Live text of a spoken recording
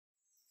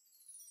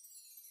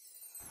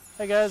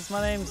Hey guys, my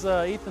name's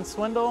Ethan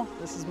Swindel.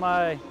 This is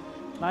my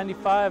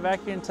 95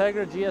 Acura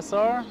Integra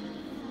GS-R.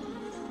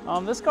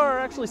 This car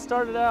actually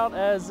started out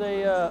as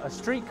a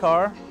street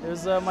car. It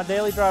was my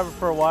daily driver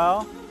for a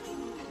while.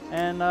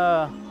 And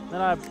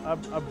then I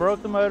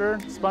broke the motor,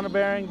 spun a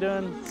bearing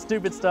doing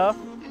stupid stuff,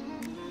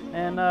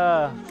 and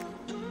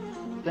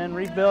then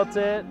rebuilt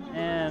it.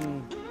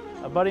 And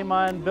a buddy of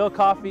mine, Bill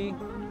Coffey,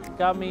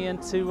 got me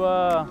into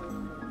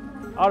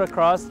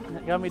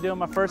Autocross, got me doing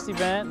my first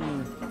event,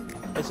 and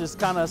it's just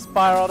kind of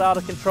spiraled out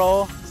of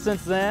control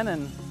since then.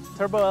 And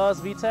Turbo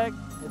LS VTEC,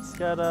 it's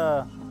got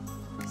a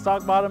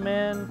stock bottom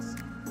end,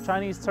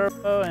 Chinese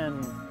turbo,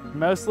 and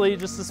mostly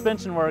just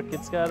suspension work.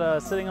 It's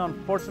got sitting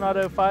on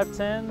Fortunato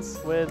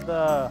 510s with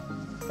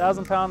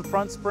 1,000-pound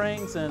front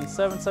springs and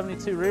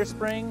 772 rear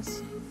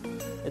springs.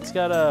 It's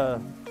got a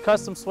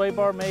custom sway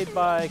bar made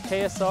by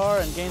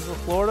KSR in Gainesville,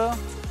 Florida.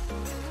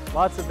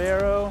 Lots of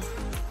aero,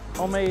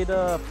 homemade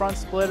front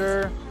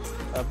splitter,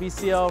 a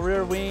BCL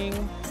rear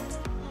wing.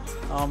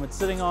 It's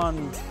sitting on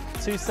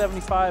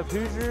 275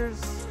 Hoosiers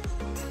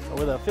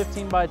with a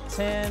 15 by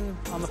 10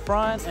 on the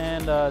front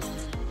and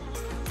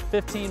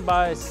 15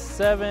 by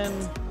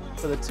 7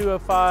 for the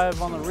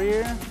 205 on the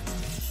rear.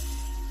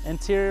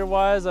 Interior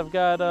wise, I've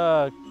got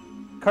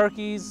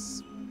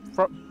Kirkey's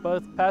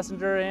both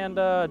passenger and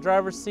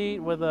driver's seat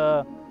with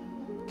a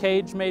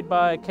cage made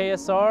by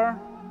KSR.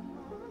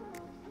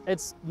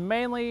 It's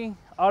mainly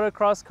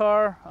autocross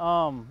car.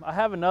 I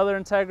have another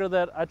Integra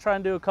that I try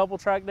and do a couple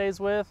track days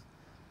with,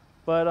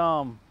 but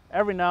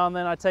every now and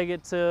then I take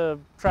it to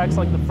tracks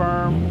like the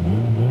Firm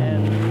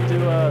and do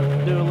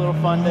a little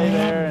fun day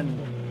there, and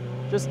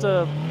just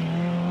to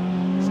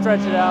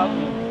stretch it out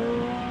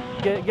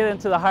and get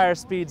into the higher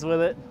speeds with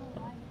it.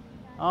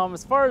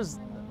 As far as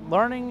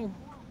learning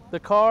the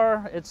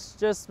car, it's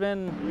just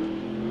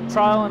been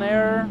trial and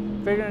error,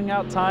 figuring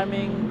out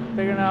timing,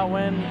 figuring out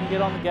when to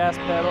get on the gas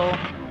pedal.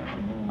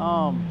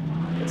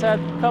 It's had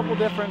a couple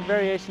different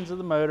variations of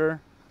the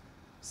motor.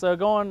 So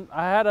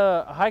I had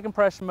a high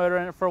compression motor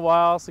in it for a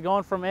while, so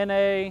going from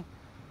NA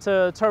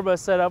to turbo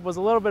setup was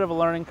a little bit of a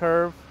learning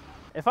curve.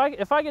 If I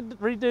could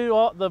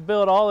redo the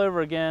build all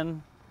over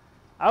again,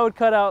 I would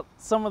cut out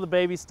some of the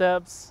baby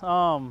steps.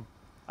 I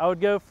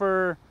would go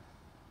for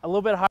a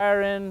little bit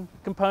higher end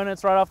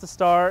components right off the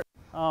start,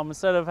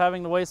 instead of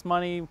having to waste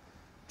money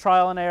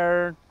trial and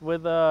error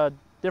with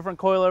different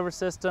coilover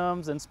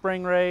systems and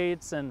spring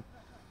rates and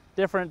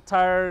different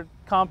tire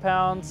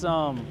compounds.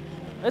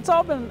 It's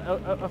all been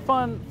a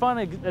fun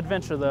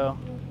adventure though.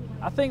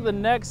 I think the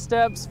next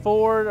steps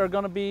forward are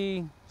going to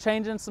be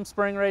changing some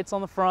spring rates on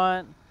the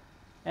front,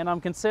 and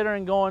I'm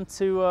considering going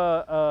to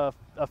a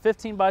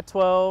 15 by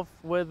 12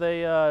 with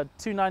a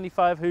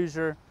 295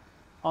 Hoosier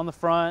on the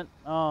front.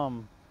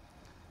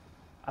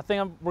 I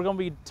think we're going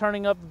to be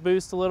turning up the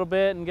boost a little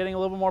bit and getting a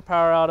little bit more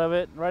power out of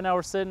it. Right now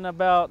we're sitting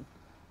about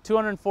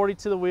 240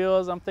 to the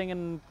wheels. I'm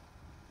thinking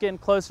getting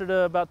closer to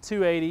about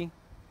 280.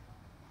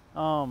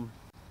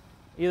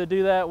 Either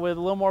do that with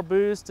a little more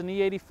boost, an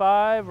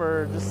E85,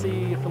 or just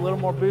see if a little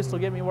more boost will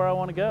get me where I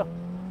want to go.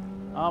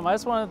 I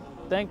just want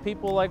to thank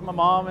people like my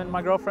mom and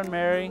my girlfriend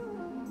Mary,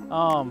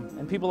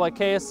 and people like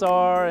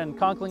KSR and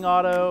Conkling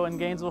Auto in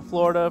Gainesville,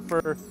 Florida,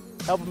 for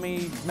helping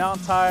me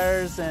mount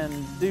tires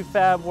and do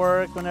fab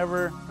work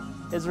whenever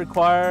is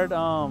required,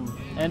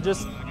 and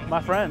just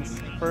my friends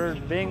for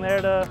being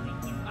there to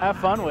have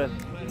fun with.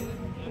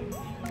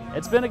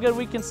 It's been a good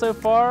weekend so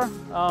far.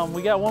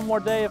 We got one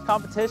more day of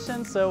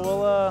competition, so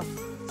we'll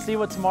see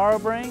what tomorrow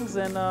brings.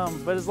 And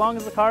but as long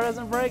as the car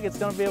doesn't break, it's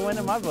going to be a win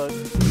in my book.